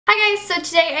Hi guys, so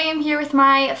today I am here with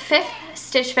my 5th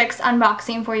Stitch Fix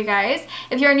unboxing for you guys.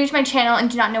 If you are new to my channel and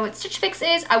do not know what Stitch Fix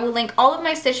is, I will link all of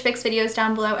my Stitch Fix videos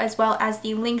down below as well as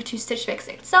the link to Stitch Fix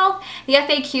itself. The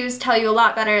FAQs tell you a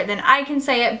lot better than I can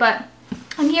say it, but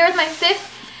I'm here with my 5th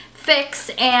fix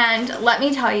and let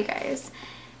me tell you guys,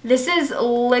 this is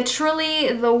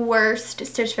literally the worst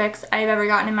Stitch Fix I've ever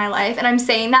gotten in my life, and I'm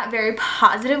saying that very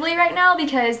positively right now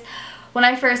because when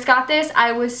I first got this,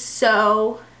 I was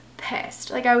so pissed.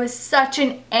 Like, I was such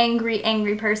an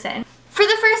angry person. For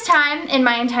the first time in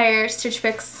my entire Stitch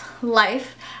Fix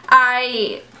life,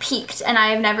 I peeked, and I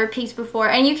have never peeked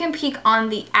before, and you can peek on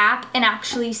the app and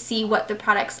actually see what the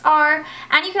products are,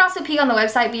 and you can also peek on the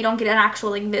website, but you don't get an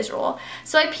actual like visual.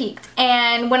 So I peeked,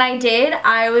 and when I did,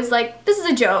 I was like, this is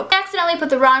a joke. I accidentally put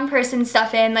the wrong person's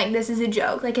stuff in, like this is a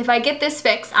joke. Like if I get this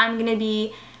fix, I'm gonna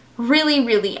be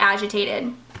really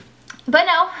agitated. But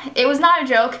no, it was not a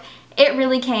joke. It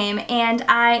really came, and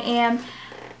I am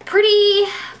pretty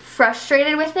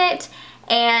frustrated with it,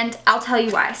 and I'll tell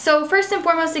you why. So first and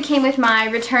foremost, it came with my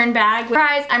return bag.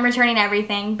 Surprise, I'm returning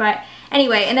everything, but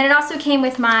anyway, and then it also came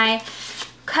with my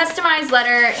customized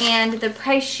letter and the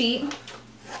price sheet,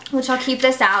 which I'll keep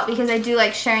this out because I do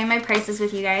like sharing my prices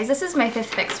with you guys. This is my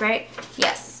 5th fix, right?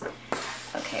 Yes.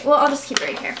 Okay, well, I'll just keep it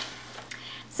right here.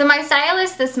 So my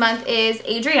stylist this month is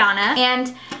Adriana,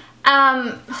 and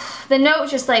the note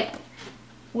just like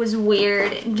was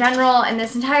weird in general, and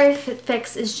this entire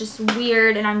fix is just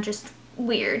weird, and I'm just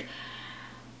weird.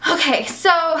 Okay,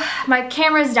 so my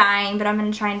camera's dying, but I'm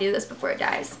gonna try and do this before it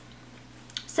dies.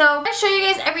 So I'm gonna show you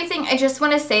guys everything. I just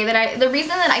want to say that the reason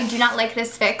that I do not like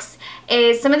this fix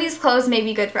is some of these clothes may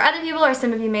be good for other people, or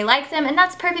some of you may like them, and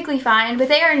that's perfectly fine, but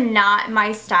they are not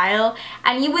my style.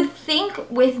 And you would think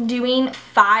with doing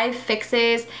 5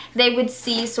 fixes, they would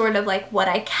see sort of like what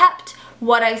I kept,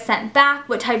 what I sent back,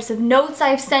 what types of notes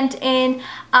I've sent in,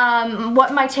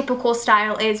 what my typical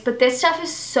style is, but this stuff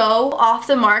is so off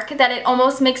the mark that it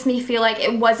almost makes me feel like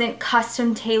it wasn't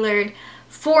custom tailored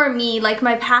for me like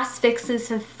my past fixes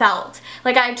have felt.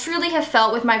 Like I truly have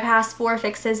felt with my past 4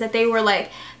 fixes that they were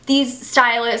like, these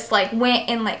stylists like went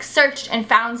and like searched and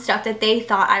found stuff that they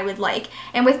thought I would like.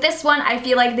 And with this one, I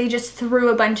feel like they just threw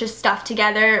a bunch of stuff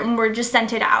together and were just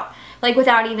sent it out like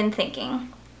without even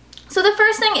thinking. So the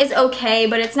first thing is okay,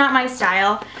 but it's not my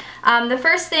style. The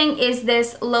first thing is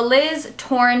this Liz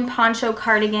torn poncho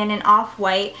cardigan in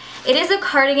off-white. It is a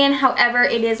cardigan, however,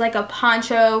 it is like a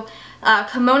poncho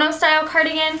kimono style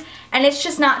cardigan, and it's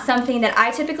just not something that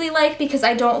I typically like because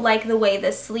I don't like the way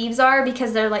the sleeves are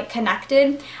because they're like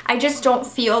connected. I just don't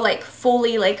feel like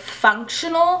fully like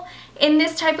functional in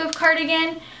this type of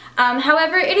cardigan.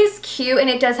 However, it is cute, and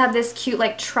it does have this cute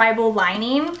like tribal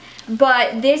lining,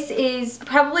 but this is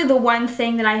probably the one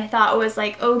thing that I thought was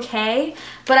like okay,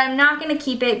 but I'm not going to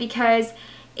keep it because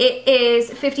it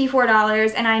is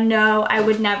 $54 and I know I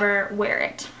would never wear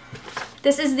it.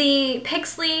 This is the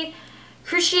Pixley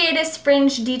Cruciatus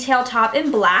Fringe Detail Top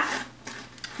in black.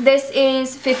 This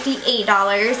is $58,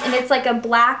 and it's like a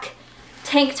black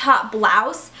tank top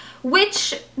blouse,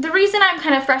 which the reason I'm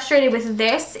kind of frustrated with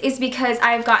this is because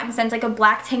I've gotten sent like a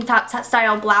black tank top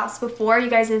style blouse before. You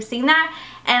guys have seen that,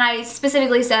 and I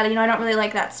specifically said, you know, I don't really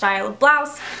like that style of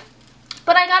blouse.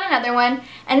 But I got another one,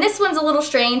 and this one's a little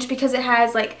strange because it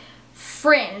has like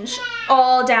fringe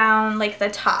all down like the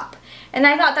top. And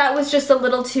I thought that was just a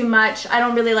little too much. I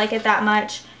don't really like it that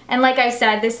much. And like I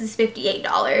said, this is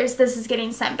 $58. This is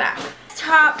getting sent back. This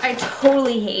top I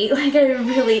totally hate. Like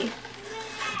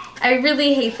I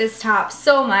really hate this top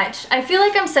so much. I feel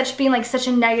like I'm being like such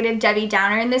a negative Debbie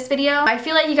Downer in this video. I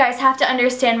feel like you guys have to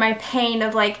understand my pain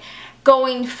of like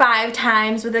going 5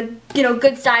 times with a, you know,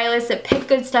 good stylist that picked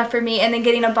good stuff for me, and then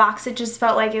getting a box that just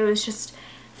felt like it was just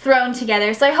thrown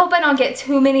together. So I hope I don't get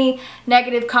too many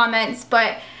negative comments,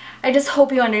 but I just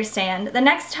hope you understand. The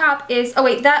next top is, oh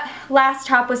wait, that last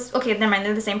top was, okay, never mind,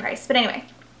 they're the same price. But anyway,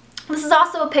 this is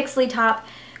also a Pixley top.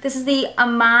 This is the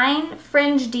Amine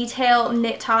Fringe Detail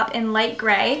Knit Top in light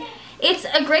gray. It's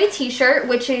a gray t-shirt,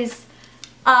 which is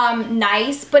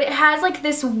nice, but it has like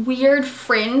this weird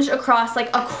fringe across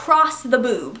the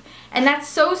boob. And that's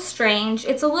so strange.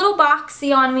 It's a little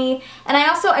boxy on me, and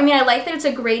I mean, I like that it's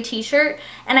a gray t-shirt,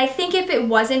 and I think if it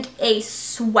wasn't a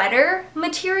sweater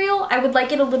material, I would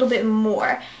like it a little bit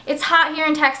more. It's hot here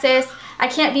in Texas. I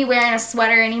can't be wearing a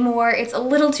sweater anymore. It's a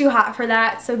little too hot for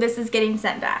that, so this is getting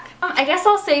sent back. I guess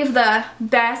I'll save the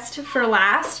best for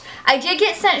last. I did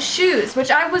get sent shoes,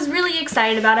 which I was really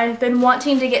excited about. I've been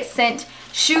wanting to get sent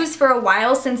shoes for a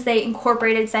while since they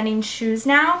incorporated sending shoes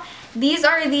now. These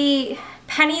are the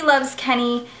Penny Loves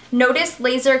Kenny Notice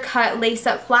Laser Cut Lace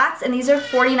Up Flats, and these are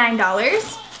 $49.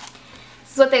 This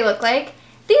is what they look like.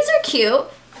 these are cute.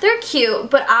 They're cute,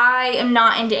 but I am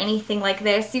not into anything like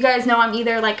this. You guys know I'm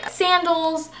either like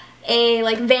sandals,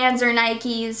 like Vans or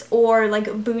Nikes, or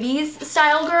like booties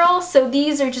style girl. So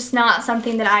these are just not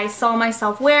something that I saw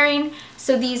myself wearing.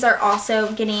 So these are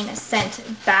also getting sent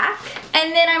back.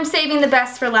 And then I'm saving the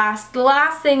best for last. The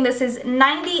last thing, this is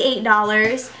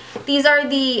 $98. These are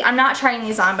the, I'm not trying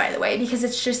these on by the way, because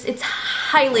it's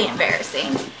highly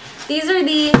embarrassing. These are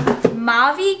the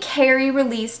Mavi Carry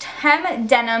Released Hem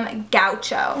Denim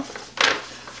Gaucho.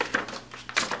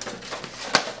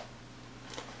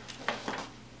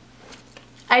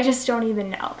 I just don't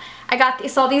even know. I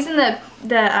saw these in the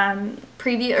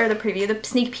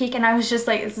sneak peek, and I was just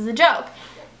like, this is a joke.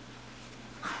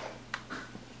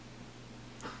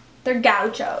 They're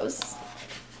gauchos.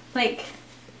 Like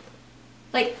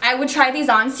I would try these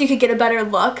on so you could get a better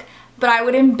look, but I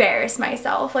would embarrass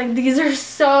myself. Like, these are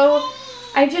so,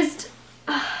 I just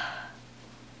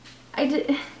like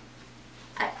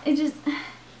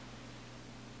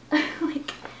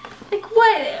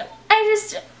what?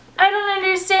 I don't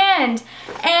understand.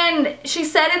 And she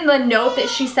said in the note that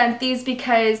she sent these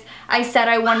because I said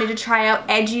I wanted to try out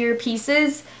edgier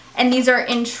pieces, and these are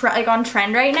on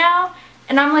trend right now.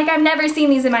 And I'm like, I've never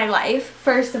seen these in my life,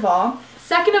 first of all.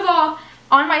 Second of all,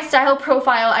 on my style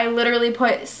profile, I literally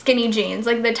put skinny jeans.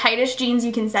 Like, the tightest jeans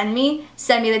you can send me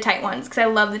the tight ones, because I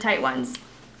love the tight ones.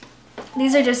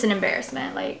 These are just an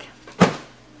embarrassment. Like,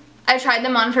 I tried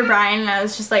them on for Brian, and I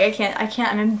was just like, I can't,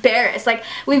 I'm embarrassed. Like,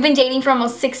 we've been dating for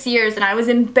almost 6 years, and I was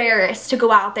embarrassed to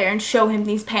go out there and show him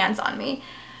these pants on me.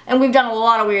 And we've done a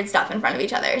lot of weird stuff in front of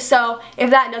each other. So, if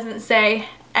that doesn't say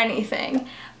anything.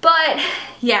 But,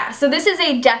 yeah, so this is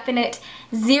a definite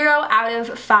 0 out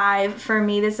of 5 for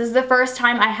me. This is the first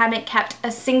time I haven't kept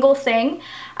a single thing.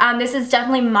 This is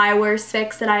definitely my worst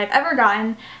fix that I have ever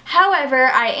gotten. However,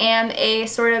 I am a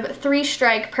sort of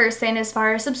 3-strike person as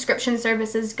far as subscription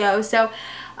services go. So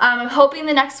I'm hoping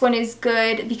the next one is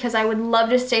good, because I would love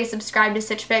to stay subscribed to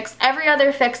Stitch Fix. Every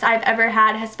other fix I've ever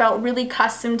had has felt really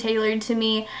custom tailored to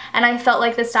me, and I felt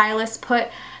like the stylist put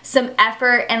some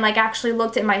effort and like actually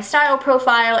looked at my style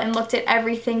profile and looked at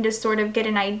everything to sort of get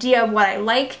an idea of what I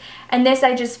like. And this,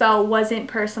 I just felt, wasn't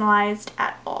personalized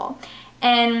at all.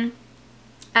 And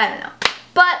I don't know.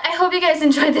 But I hope you guys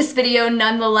enjoyed this video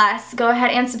nonetheless. Go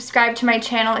ahead and subscribe to my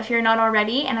channel if you're not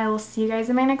already, and I will see you guys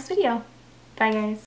in my next video. Bye guys.